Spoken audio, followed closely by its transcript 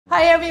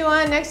Hi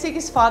everyone! Next week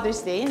is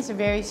Father's Day, and it's a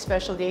very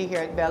special day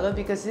here at Belo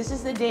because this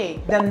is the day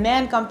the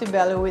men come to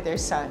Belo with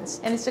their sons.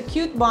 And it's a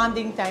cute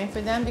bonding time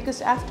for them because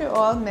after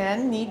all,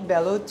 men need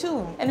Belo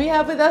too. And we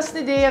have with us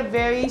today a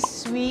very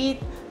sweet,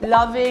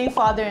 loving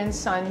father and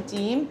son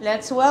team.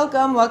 Let's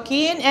welcome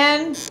Joaquin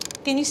and...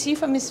 Can you see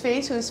from his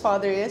face who his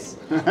father is?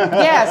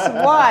 Yes,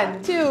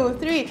 1, 2,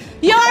 3.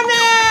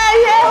 Yorme!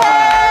 Yeah!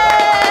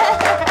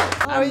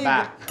 I'm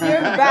back. You're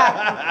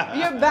back.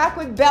 You're back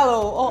with Belo.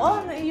 Oh,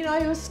 you know,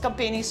 I was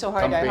campaigning so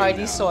hard. I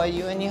hardly saw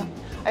you, and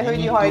I heard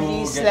you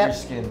hardly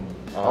slept.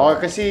 Oh,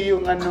 kasi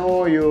yung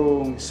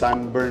yung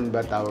sunburn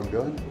ba tawag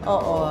doon?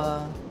 Oo.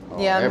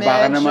 Yeah,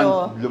 baka medyo. naman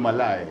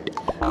lumala eh.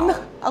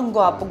 Ang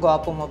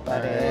gwapo-gwapo mo pa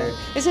rin.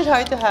 Is it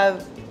hard to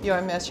have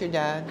Yorme as your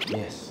dad?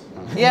 Yes.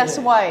 Yes,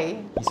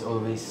 why? He's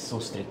always so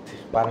strict.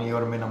 Parang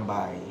Yorme ng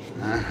bahay.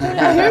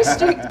 You're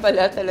strict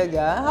pala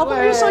talaga. How come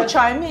you're so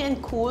charming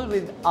and cool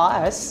with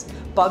us,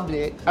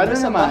 public? Ano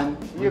naman?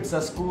 With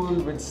sa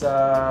school, with sa...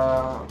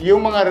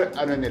 Yung mga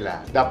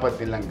nila, dapat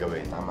nilang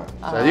gawin. Tama.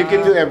 So you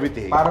can do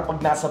everything. Para pag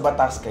nasa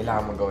batas,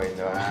 kailangan mo gawin.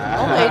 Diba?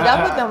 Okay,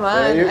 dapat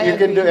naman. You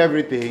can do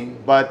everything,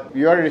 but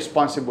you are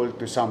responsible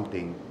to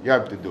something. You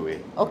have to do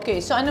it.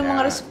 Okay, so ano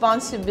mga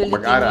responsibility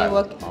Mag-aral.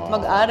 ni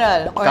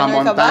Mag-aral. Come Honor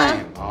on ka ba?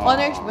 time.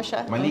 Honor ba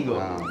siya? Maligo.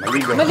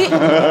 Maligo.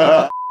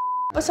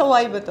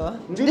 Pasaway ba to?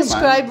 Hindi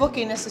Describe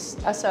Joaquin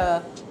as a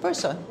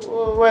person.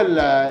 Well,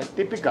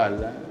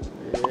 typical.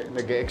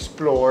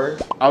 Nag-explore,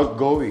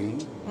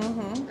 outgoing.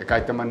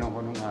 Kahit naman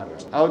ako nung araw.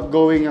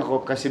 Outgoing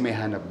ako kasi may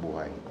hanap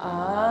buhay.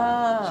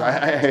 So,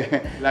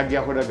 lagi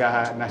ako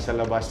nasa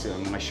labas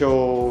yung mga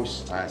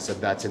shows, sa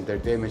That's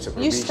Entertainment, sa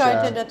probinsya. You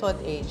started at what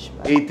age?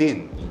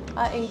 18.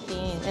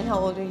 18. And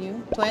how old are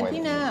you?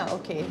 20 na.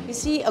 Okay.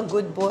 Is he a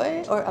good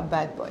boy or a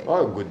bad boy?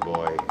 Oh, good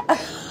boy.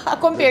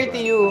 Compared to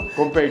you.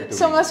 Compared to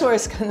so, me. mas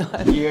worse ka nun.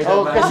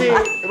 Oh, kasi,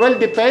 well,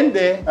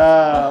 depende.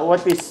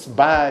 What is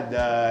bad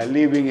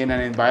living in an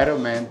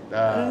environment.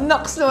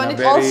 Nox naman, it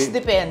all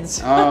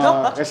depends.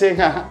 Kasi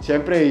nga,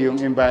 siyempre, yung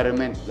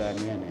environment,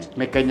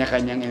 may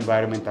kanya-kanyang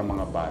environment ang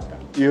mga bata.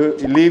 You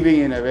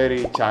living in a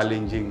very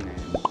challenging,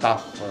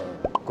 tough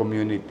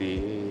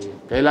community,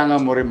 kailangan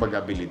mo rin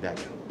mag-abilidad.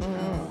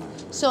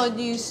 So,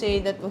 do you say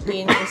that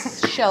Joaquin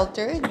is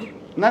sheltered?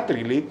 Not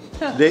really.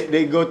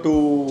 They go to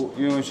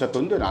yung sa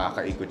Tondo,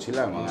 nakakaikot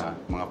sila,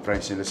 mga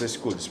friends nila sa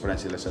school,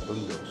 friends sila sa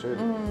Tondo. So,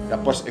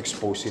 tapos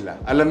expose sila.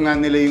 Alam nga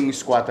nila yung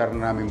squatter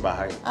na naming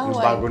bahay, yung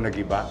bago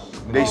nag-iba.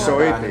 They saw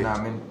it eh.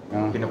 Namin,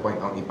 pinapoint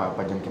ang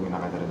ipapa, dyan kami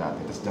nakatira dati,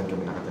 tapos dyan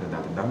kami nakatira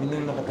dati. Dami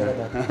nang nakatira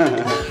dati.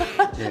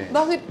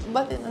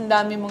 Bakit ang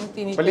dami mong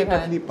tinitirhan?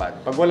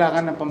 Palipat-lipat. Pag wala ka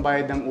ng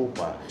pambayad ng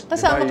upa.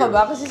 Kasama ka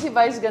ba? Kasi si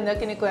Vice ganda,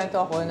 kinikwento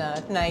ako na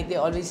at night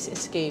they always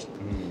escape.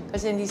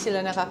 Kasi hindi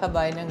sila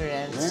nakakabayad ng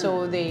rent.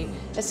 So they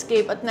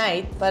escape at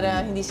night para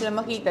hindi sila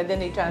makita.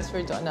 Then they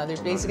transfer to another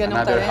place. Ganun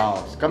ka Another rin?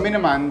 house. Kami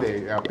naman,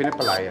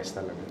 pinapalayas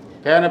talaga.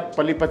 Kaya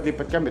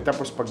napalipat-lipat kami.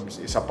 Tapos pag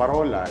sa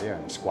parola,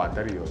 yan,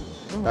 squatter yun.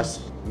 Tapos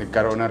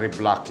nagkaroon ng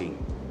reblocking.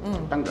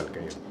 Tanggal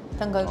kayo.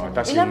 Tanggal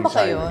ka. Tas Ilan yung ba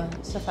kayo silent.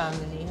 sa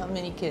family? How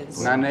many kids?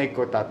 Nanay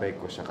ko, tatay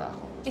ko, saka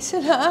ako.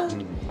 Isa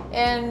lang?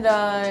 And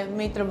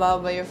may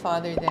trabaho ba your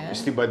father then?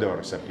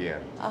 Estibador sa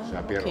Pier. Sa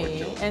Pier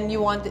 8. And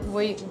you wanted,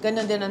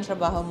 ganun din ang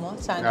trabaho mo?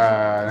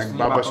 Sana?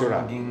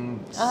 Nagbabasura.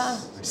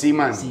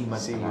 Seaman.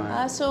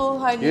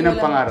 So hardly Yun ang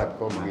pangarap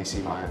ko, maging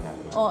seaman.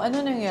 Oh,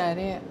 ano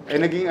nangyari?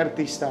 Naging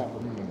artista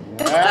ako.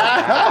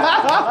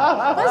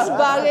 Mas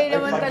bagay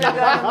naman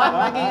talaga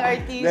maging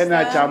artista. Then,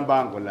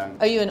 nachambahan ko lang.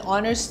 Are you an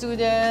honor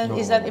student?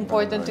 Is that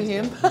important to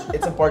him?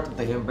 It's important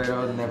to him,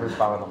 pero never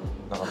pa ako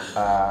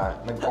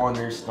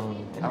nag-honors ng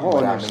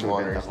honors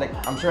student ako. Like,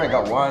 I'm sure I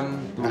got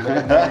 1, 2, but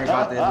I never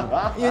gotten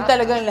Yun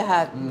talagang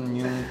lahat.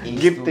 yung A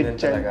Gifted student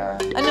talaga.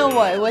 Ano,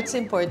 why? What's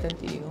important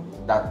to you?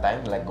 That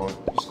time, like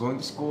just going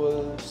to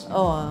school,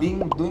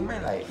 doing my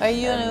life. Are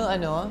you,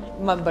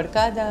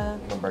 mabarkada?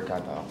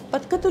 Mabarkada ako.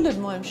 Ba't katulad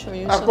mo, I'm sure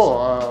you're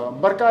Ako,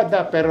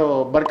 barkada,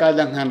 pero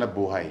barkadang hanap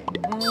buhay.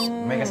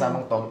 May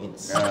kasamang Tom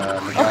Eats.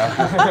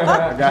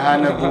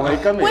 Naghahanap buhay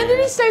kami. When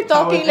did he start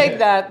talking like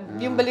that?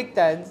 Yung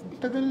baliktad?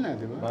 Tagal na,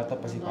 di ba? Bata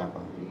pa si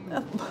Papa.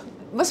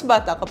 Mas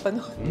bata ka pa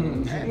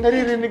noon.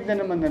 Naririnig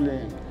na naman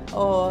nila yun.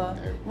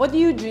 What do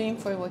you dream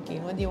for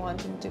Joaquin? What do you want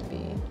him to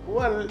be?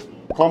 Well,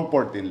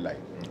 comfort in life,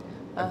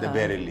 at the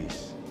very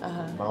least.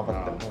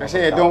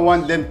 Kasi I don't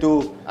want them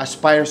to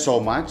aspire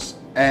so much,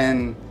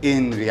 and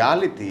in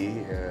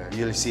reality,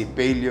 you'll see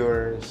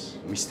failures,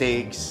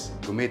 mistakes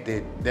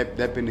committed,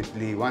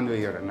 definitely one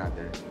way or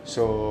another.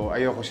 So,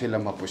 ayoko sila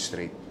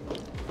ma-frustrate.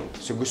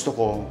 So, gusto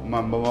ko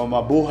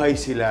mabuhay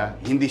sila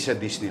hindi sa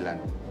Disneyland.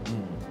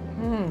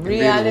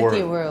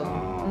 Reality world.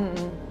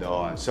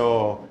 Doon.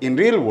 So, in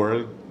real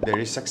world,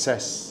 there is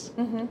success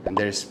and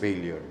there is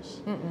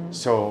failures.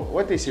 So,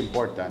 what is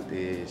important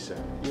is,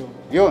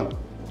 yun,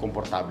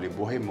 komportable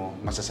buhay mo,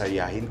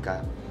 masasayahin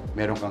ka,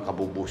 meron kang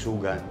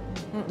kabubusugan.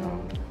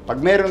 Pag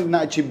meron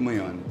na-achieve mo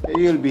yun,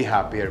 you'll be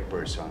happier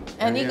person.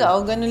 And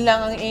ikaw, ganun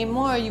lang ang aim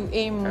mo or you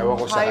aim Ewan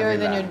ko sa higher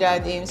kanila. than your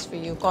dad aims for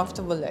you?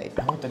 Comfortable life?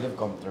 I want to live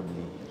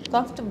comfortably.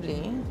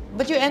 Comfortably.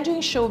 But you're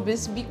entering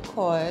showbiz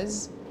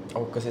because...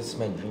 Oh, because it's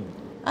my dream.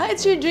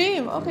 It's your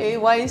dream. Okay,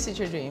 why is it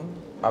your dream?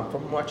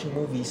 From watching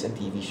movies and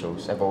TV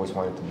shows, I've always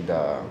wanted to be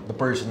the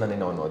person na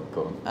ninonood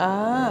ko.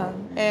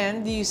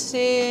 And do you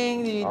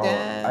sing? Do you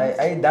dance?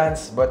 I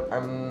dance, but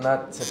I'm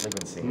not such a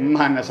good singer.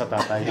 Mana sa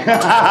tatay.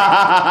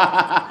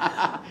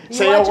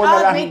 Sayaw ko na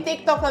lang. May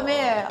TikTok kami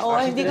eh.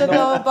 Hindi ko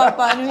to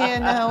paano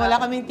yan. Wala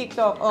kaming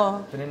TikTok.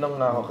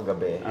 Tinanong nga ako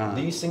kagabi,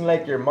 do you sing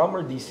like your mom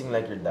or do you sing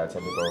like your dad?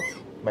 Sabi ko,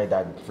 my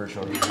dad, for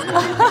sure.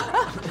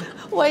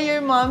 Why your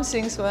mom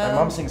sings well?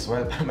 My mom sings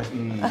well.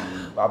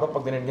 Papa,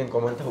 pag dinigyan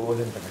ko, manta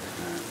uulan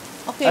talaga.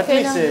 Okay, at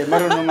least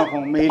marunong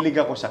akong, mahilig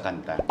ako sa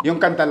kanta. Yung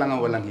kanta lang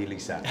ang walang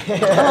hilig sa akin.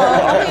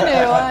 Okay na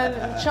yun.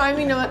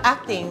 Charming naman.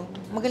 Acting.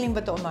 Magaling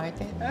ba to,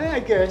 Martin? I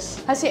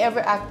guess. Has he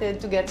ever acted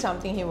to get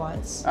something he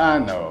wants?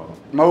 No.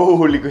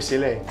 Mahuhuli ko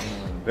sila eh.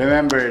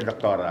 Remember,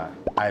 Doktora,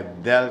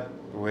 I've dealt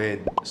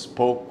with,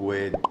 spoke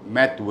with,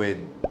 met with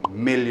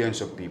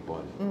millions of people.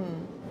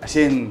 As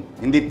in,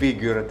 hindi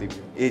figurative.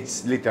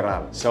 It's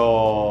literal.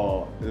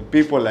 So, the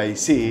people I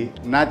see,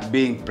 not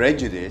being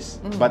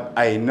prejudiced, but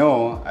I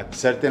know at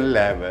certain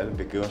level,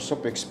 because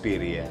of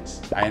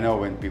experience, I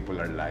know when people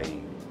are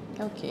lying.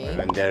 Okay.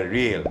 When they're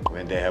real,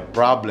 when they have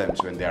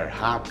problems, when they're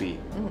happy.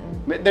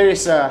 There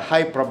is a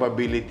high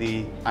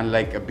probability,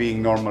 unlike being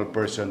normal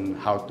person,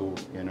 how to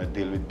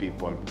deal with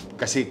people.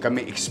 Kasi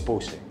kami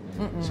exposed eh.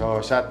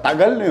 So, sa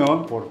tagal na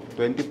yun, for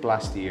 20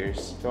 plus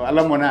years, so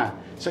alam mo na.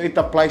 So, it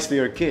applies to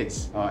your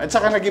kids. At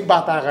saka naging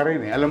bata ka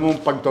rin eh. Alam mo,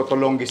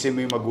 pagtotolonggisin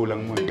mo yung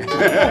magulang mo eh.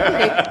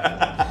 Okay.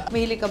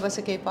 Mahilig ka ba sa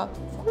K-pop?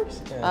 Of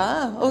course.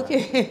 Yeah.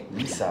 Okay.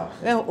 Lisa.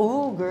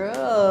 Oh,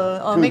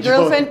 girl. May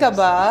girlfriend ka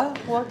ba,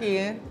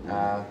 Joaquin?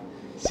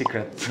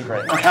 Secret.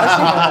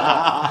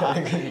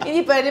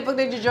 Hindi pwede pag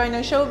nag-join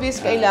ng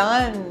showbiz,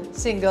 kailangan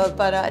single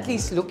para, at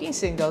least looking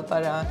single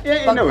para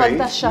in a way,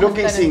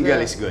 looking single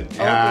is good.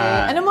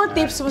 Okay. Ano mga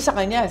tips mo sa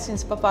kanya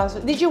since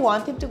papasok? Did you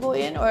want him to go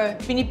in or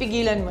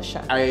pinipigilan mo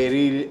siya? I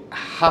really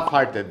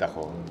half-hearted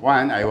ako.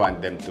 One, I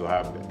want them to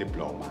have a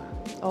diploma.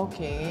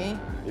 Okay.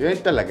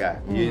 Yun talaga.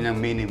 Yun ang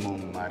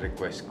minimum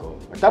request ko.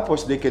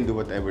 Tapos, they can do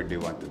whatever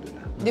they want to do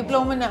na.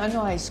 Diploma na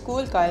ano? High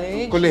school?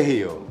 College?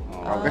 Kolehiyo.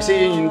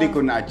 Kasi yun hindi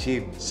ko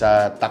na-achieve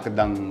sa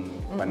takdang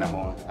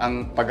panahon.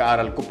 Ang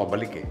pag-aaral ko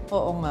pabalik eh.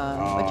 Oo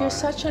nga. But you're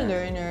such a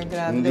learner.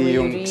 Grabe.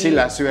 Hindi yung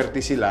sila, swerte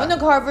sila.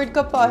 Nag-Harvard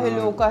ka pa,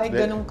 hello, kahit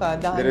ganun ka,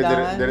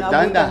 dahan-dahan.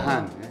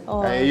 Dahan-dahan.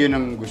 Yun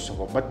ang gusto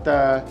ko. But,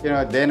 at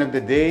the end of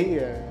the day,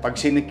 pag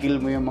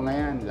sinikil mo yung mga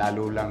yan,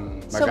 lalo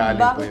lang magaling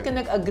So, bakit ka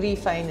nag-agree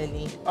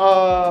finally?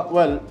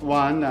 Well,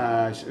 one,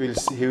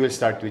 he will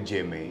start with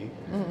GMA.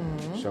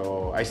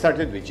 So, I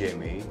started with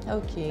GMA.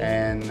 Okay.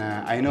 And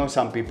I know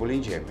some people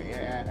in GMA,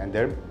 and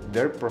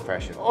they're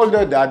professional.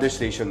 Although the other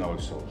station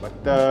also.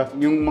 But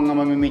yung mga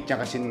mamimit niya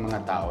kasi ng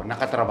mga tao,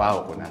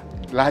 nakatrabaho ko na.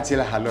 Lahat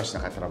sila halos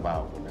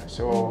nakatrabaho ko na.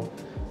 So,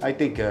 I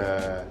think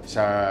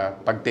sa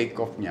pag-take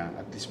off niya,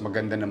 at least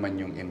maganda naman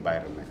yung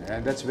environment.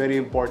 And that's very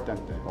important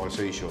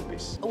also in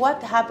showbiz.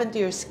 What happened to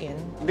your skin?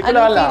 Hindi ko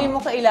na alam. Ano feeling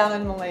mo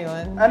kailangan mo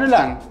ngayon? Ano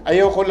lang,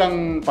 ayoko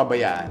lang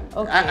pabayaan.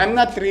 Okay. I'm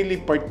not really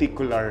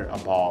particular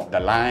about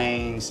the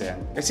lines.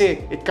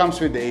 Kasi it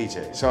comes with the age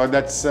eh. So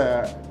that's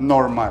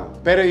normal.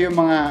 Pero yung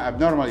mga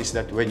abnormal is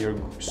that when you're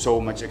so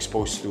much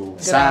exposed to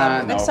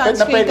sun.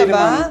 Nag-sunscreen ka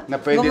ba?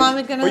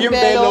 Gumamit ka ng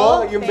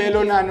Belo? Yung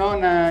Belo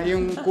na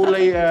yung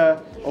kulay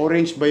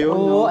orange ba yun?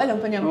 Oo, alam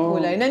pa niyang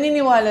kulay.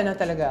 Naniniwala na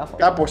talaga ako.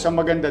 Tapos, ang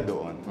maganda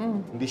doon,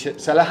 hindi siya,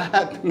 sa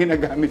lahat ng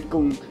ginagamit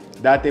kong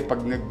dati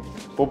pag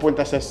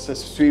nagpupunta sa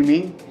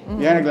swimming,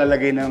 yan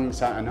naglalagay ng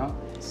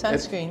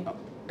sunscreen.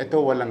 Ito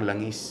walang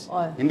langis.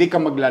 Hindi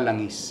ka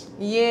maglalangis.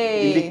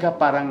 Yay! Hindi ka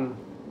parang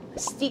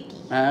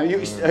sticky.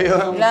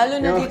 Lalo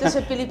na dito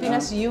sa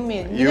Pilipinas,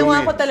 humid.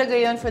 Ginawa ko talaga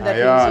yon for that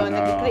reason.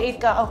 Nag-create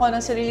ako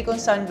ng sarili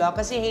kong sunblock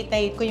kasi hate na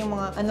hate ko yung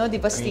mga,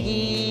 di ba,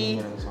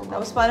 sticky.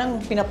 Tapos parang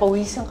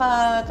pinapawisan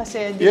ka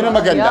kasi, di ba? Yun ang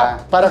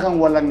maganda. Para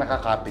kang walang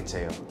nakakapit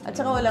sa'yo. At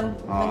saka walang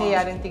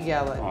nangyayaring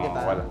tigyawat, di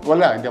ba?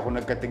 Wala. Hindi ako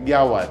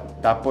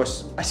nagkatigyawat.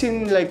 Tapos, as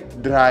in like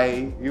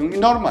dry, yung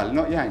normal,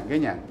 no? Yan,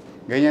 ganyan.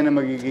 Ganyan na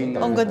magiging...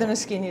 Ang ganda ng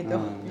skin nito.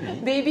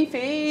 Baby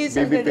face.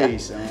 Baby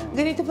face.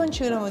 Ganito pa ang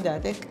tsura mo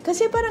dati.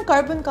 Kasi parang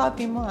carbon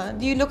copy mo, ha?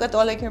 Do you look at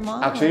all like your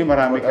mom? Actually,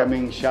 marami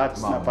kaming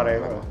shots na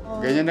pareho.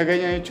 Ganyan na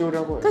ganyan yung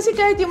tsura ko. Kasi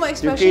kahit yung mga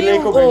expression, yung kilay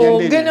ko ganyan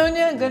din. Gano'n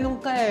niya, ganun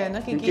ka eh.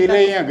 Nakikita. Yung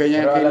kilay niya, ganyan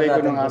yung kilay ko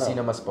nung araw.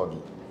 Sino mas pogi?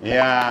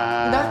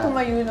 Yeah. Dahil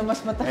tumayo na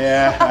mas mataas.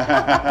 Yeah.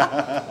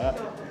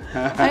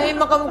 Ay,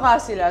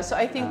 makamukha sila. So,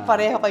 I think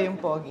pareho kayong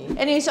pogi.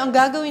 Anyway, so ang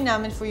gagawin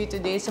namin for you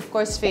today is, of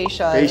course,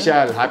 facial.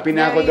 Facial. Happy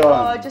na ako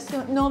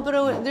doon.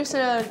 Pero there's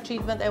a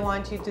treatment I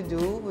want you to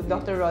do with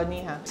Dr.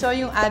 Rodney, ha? So,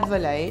 yung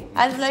Advalite.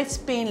 Advalite's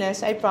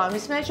painless, I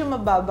promise. Medyo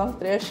mababang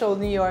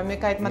threshold ni Yorme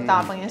kahit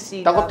matapang yung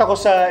sigaw. Takot ako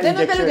sa injection.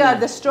 Ganun talaga.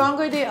 The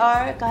stronger they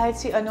are, kahit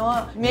si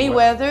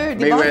Mayweather,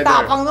 di ba?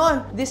 Tapang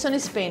nun. This one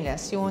is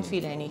painless. You won't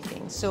feel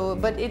anything. So,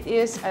 but it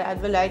is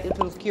Advalite. It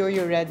will cure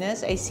your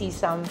redness. I see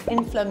some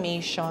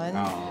inflammation.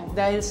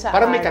 Dahil sa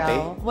Parang may araw.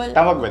 kate? Well,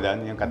 Tawag ba doon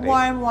yung kate?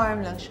 warm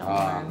lang siya.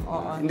 Warm.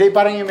 Oo. Hindi,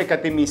 parang yung may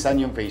katimisan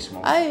yung face mo.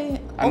 Ay,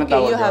 Anong okay,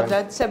 tawag you have doon?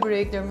 that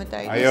seborrheic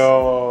dermatitis.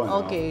 Ayun.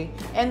 Okay.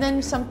 And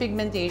then some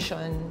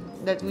pigmentation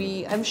that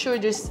I'm sure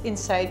there's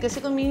inside.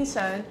 Kasi kung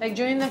minsan, like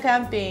during the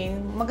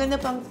campaign, maganda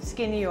pang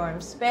skinny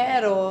Yorms.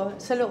 Pero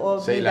sa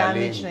loob, Sa may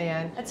ilalim. damage na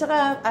yan. At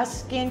saka,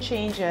 as skin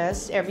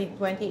changes every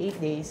 28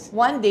 days,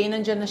 one day,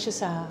 nandyan na siya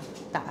sa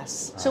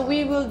taas. So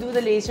we will do the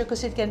laser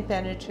because it can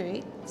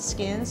penetrate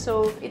skin.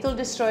 So it will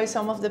destroy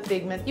some of the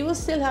pigment. You will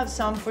still have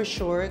some for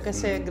sure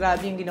kasi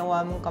grabe yung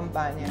ginawa mong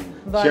kampanya.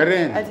 But Siya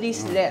rin. at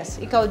least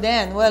less. Ikaw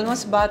din. Well,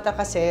 mas bata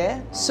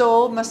kasi.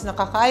 So, mas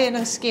nakakaya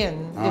ng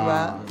skin. Di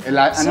ba?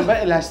 Ano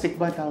ba? Elastic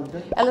ba tawag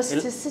doon?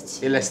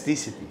 Elasticity.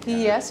 Elasticity.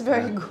 Yes,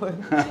 very good.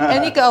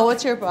 And ikaw,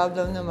 what's your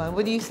problem naman?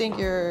 What do you think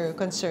your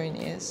concern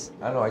is?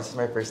 I don't know, it's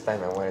my first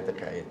time. I wanted to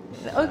try it.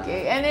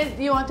 Okay, and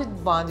you want to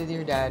bond with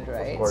your dad,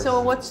 right? Of course.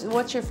 So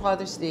what's your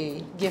Father's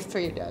Day gift for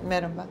your dad?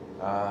 Meron ba?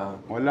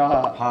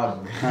 Wala.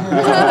 Hug.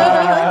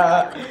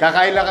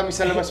 Kakain lang kami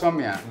sa labas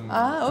mamaya.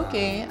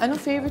 Okay. Anong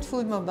favorite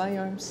food mo ba,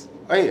 Yorms?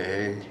 Ay,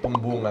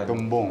 Tumbungan.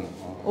 tumbong.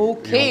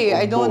 Okay, Yung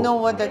I don't umbo. know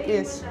what that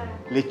is.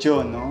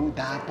 Lechon, no?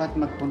 Dapat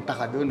magpunta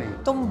ka doon eh.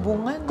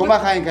 Tumbungan?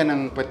 Kumakain ka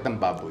ng puwet ng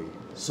baboy.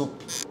 Soup.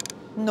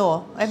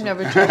 No, I've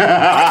never tried.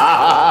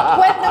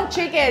 Puwet ng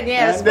chicken,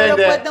 yes. Pero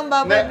puwet ng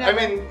baboy I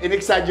mean,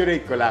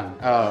 in-exaggerate ko lang.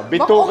 Baka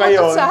Bituka umatot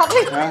yun. sa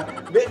akin. Ha?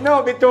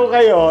 Bituka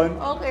yun.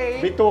 Okay.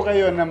 Bituka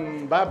yun ng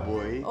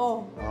baboy.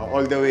 Oh.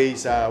 All the way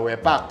sa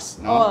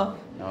Wepax, no? Oh.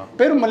 No?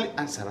 Pero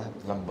ang sarap.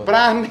 Lambot.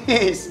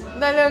 Promise.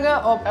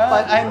 Talaga?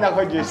 Ay,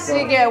 naku, Diyos ko.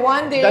 Sige,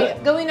 one day,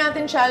 gawin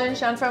natin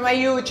challenge yan for my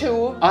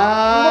YouTube.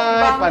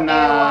 Ay, Mukbang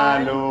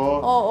panalo.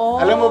 ewan. Oo.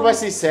 Alam mo ba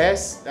si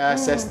Ces?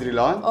 Ces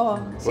Drilon? Oh,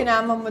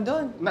 sinama mo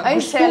doon. Na-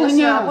 Ay, gusto selos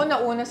niya. na ako,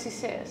 nauna si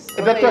Ces.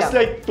 That Okay was lang.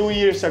 like 2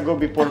 years ago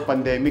before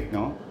pandemic,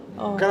 no?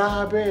 Oh.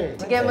 Grabe.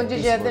 Sige,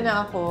 magje-jetta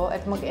na ako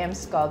at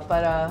mag-M-Sculpt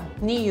para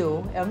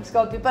NIU,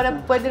 M-Sculpt, para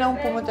pwede na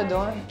akong pumunta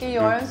doon. Kay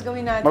Yorms,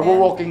 gawin natin.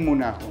 Mag-walking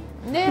muna ako.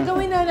 Hindi,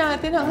 gawin na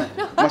natin ang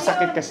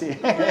Masakit kasi.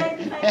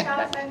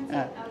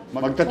 25,000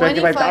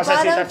 Magto-25,000 parang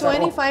sit-ups ako.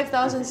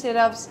 25,000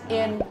 sit-ups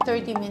in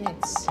 30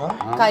 minutes. Huh?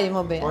 Kaya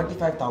mo ba yan?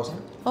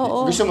 25,000?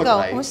 Oo. Gusto mo Ikaw,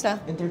 try? kumusta?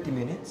 In 30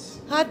 minutes?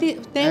 Hati,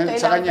 sa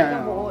kailangan kanya, ka na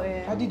buo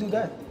eh. How do you do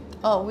that?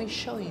 Oh, we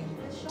show you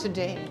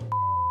today.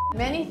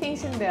 Many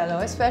things in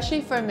Belo,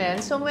 especially for men.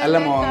 So when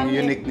Alam mo, men ang come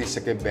in- uniqueness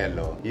sa kay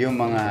Belo, yung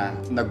mga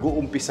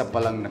nag-uumpisa pa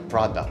lang na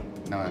product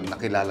na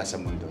nakilala sa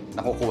mundo,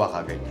 nakukuha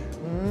ka ganyan.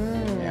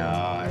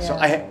 Yeah. So,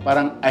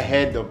 parang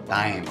ahead of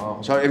time.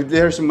 So, if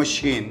there's a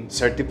machine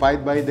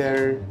certified by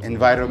their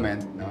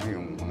environment, no,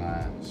 yung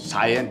mga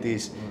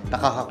scientists,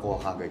 nakakakuha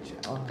ka agad siya.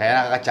 Kaya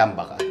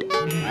nakakachamba ka.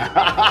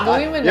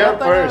 Gawin mo na. You're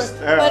para, first.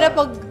 para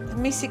pag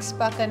may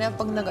six-pack ka na,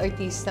 pag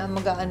nag-artista,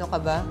 mag-ano ka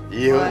ba?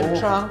 Yun.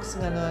 Trunks,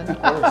 gano'n.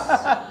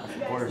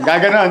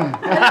 Gaganon.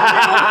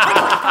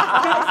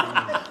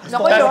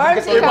 Naku,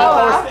 Yorms, ikaw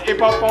ah.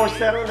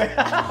 Ipaposter ulit.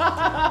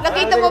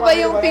 Nakita mo ba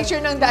yung picture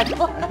ng dad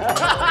mo?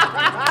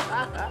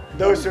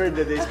 Those were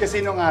the days. Kasi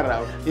nung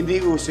araw,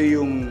 hindi uso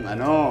yung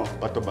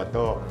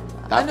bato-bato.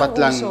 Dapat Anong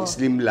lang uso?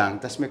 slim lang,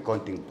 tas may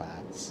konting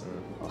pads.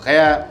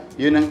 Kaya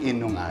yun ang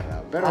inong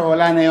araw. Pero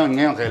wala na yun.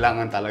 Ngayon,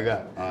 kailangan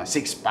talaga 6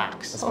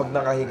 packs. Tapos pag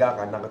nakahiga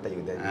ka,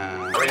 nakatayo din.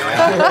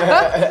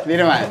 Hindi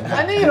naman.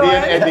 Ano Hindi yun?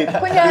 yun edit.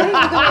 Kunyari,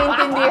 hindi ko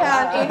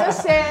maintindihan.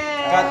 Innocent.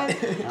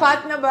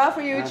 Cut na ba for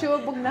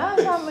YouTube? Huwag na,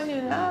 sama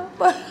niyo na.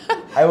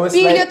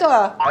 Pilyo to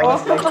ah. I was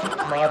like,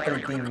 mga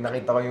 13,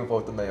 nakita ko yung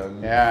photo na yun.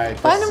 Yeah, it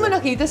was, Paano mo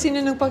nakita? Sino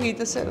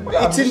nagpakita sa...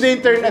 It's in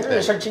the internet.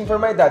 Searching for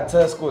my dad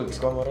sa school.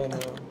 Isko Moreno.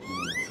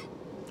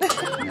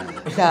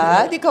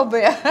 Dad, ikaw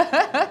ba yan?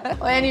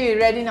 Anyway,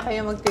 ready na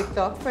kayo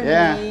mag-TikTok for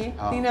Yeah. me?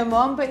 Oh. Tingnan mo,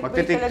 ang bait-bait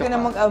Magti-TikTok talaga na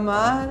ka.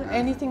 mag-ama.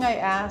 Anything I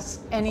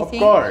ask,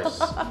 anything. Of course.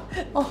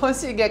 Oh,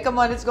 sige.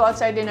 Come on, let's go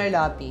outside in our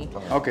lobby.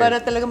 Okay.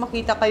 Para talaga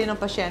makita kayo ng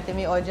pasyente.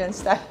 May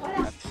audience tayo.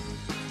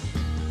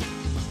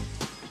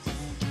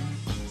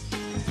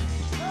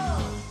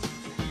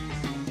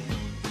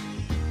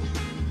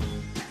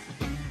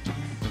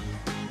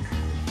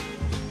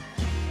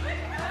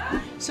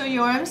 So,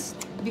 Yorms,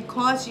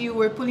 because you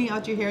were pulling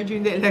out your hair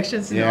during the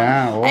elections, no?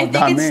 Yeah, oh, I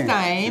think it's dami.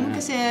 time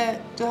kasi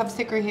to have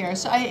thicker hair.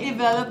 So I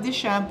developed this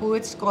shampoo.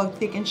 It's called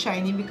Thick and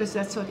Shiny because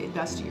that's what it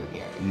does to your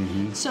hair.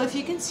 So if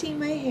you can see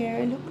my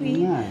hair, look,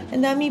 Yeah.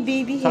 ang dami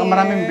baby hair. Saka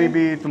maraming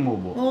baby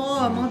tumubo.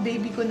 Oo, mga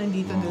baby ko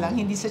nandito na lang,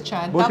 hindi sa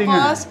chan. Buti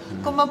nga. Tapos,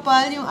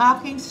 kumapal yung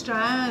aking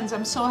strands.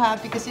 I'm so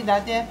happy kasi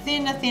dati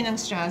thin na thin ang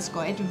strands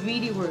ko. It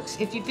really works.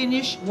 If you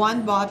finish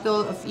 1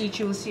 bottle of each,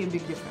 you'll see a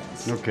big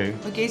difference. Okay.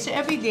 Okay, so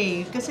every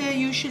day. Kasi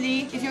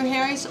usually, if your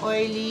hair is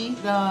oily,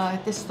 the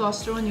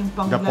testosterone, yung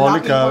pang The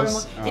lalaki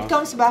follicles, hormone, it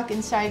comes back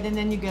inside and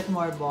then you get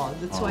more bald.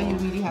 That's why you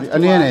really have to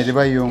Ano yan wash di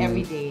ba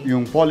every day.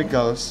 yung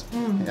follicles,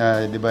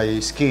 di ba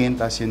yung skin,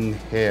 tas yung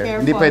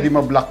hair. Hindi follicle. pwede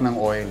ma-block ng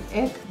oil.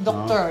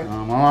 Doktor.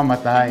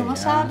 Mamamatay.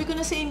 Masabi ko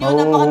na sa inyo,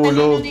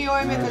 napakatalino ni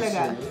Yorme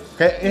talaga.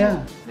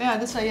 Kaya, Yeah,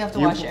 that's why you have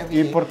to wash every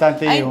day.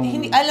 Importante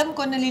yung... Alam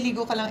ko,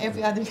 naliligo ka lang every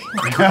other day.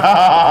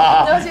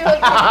 No, si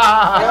Joaquin.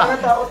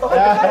 Natatakot ako.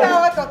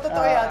 Katawa to,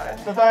 totoo yata.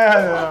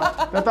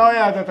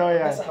 Totoo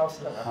yan. Sa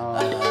house lang ako.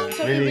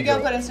 So,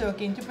 ibigyan ko rin si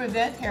Joaquin to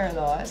prevent hair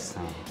loss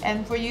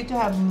and for you to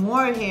have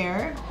more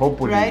hair.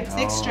 Hopefully. Right? 6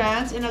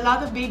 strands and a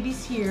lot of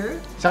babies here.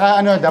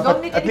 Saka dapat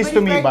Don't make at least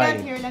anybody tumibay.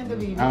 pregnant, here lang the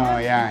baby.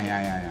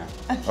 Yeah.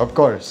 Of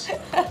course.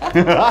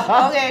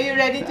 Okay, are you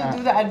ready to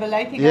do the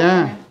advalite?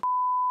 Yeah.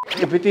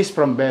 If it is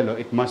from Belo,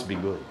 it must be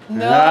good.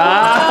 No!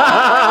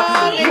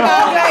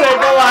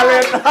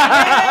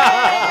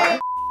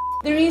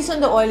 The reason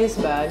the oil is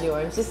bad,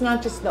 Yorms, it's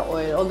not just the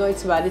oil. Although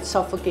it's bad, it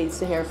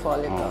suffocates the hair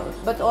follicles.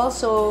 But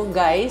also,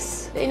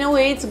 guys, in a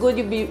way, it's good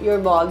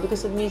you're bald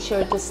because it means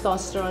your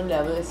testosterone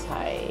level is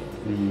high.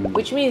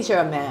 Which means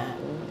you're a man.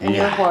 And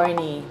you're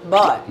horny.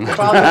 But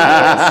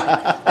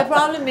the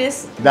problem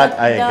is that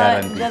I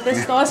guarantee. The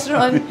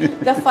testosterone,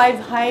 the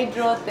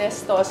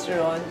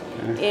 5-hydrotestosterone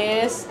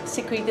is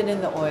secreted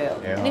in the oil.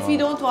 Yeah. And if you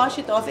don't wash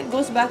it off, it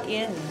goes back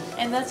in.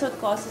 And that's what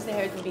causes the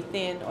hair to be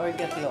thin or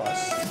get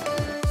lost.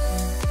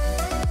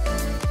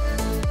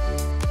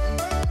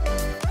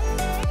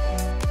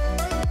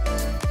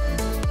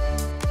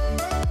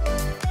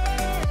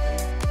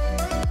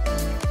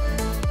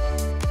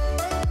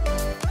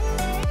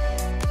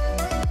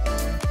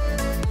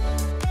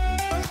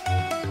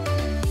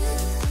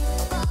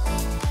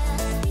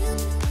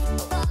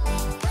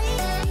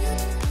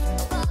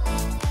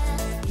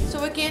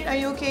 Joaquin, are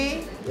you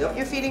okay? Yep.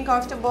 You're feeling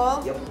comfortable?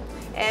 Yep.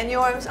 And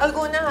Yorms, I'll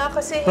go na ha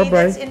kasi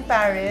Aiden's in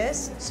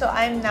Paris. So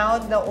I'm now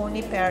the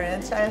only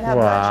parent. So I'll have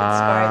lunch with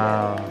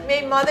Scarlett.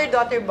 May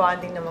mother-daughter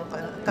bonding naman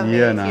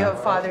kami if you have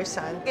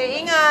father-son.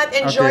 Okay, ingat.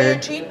 Enjoy your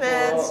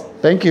treatments.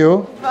 Thank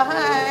you.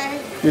 Bye.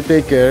 You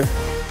take care.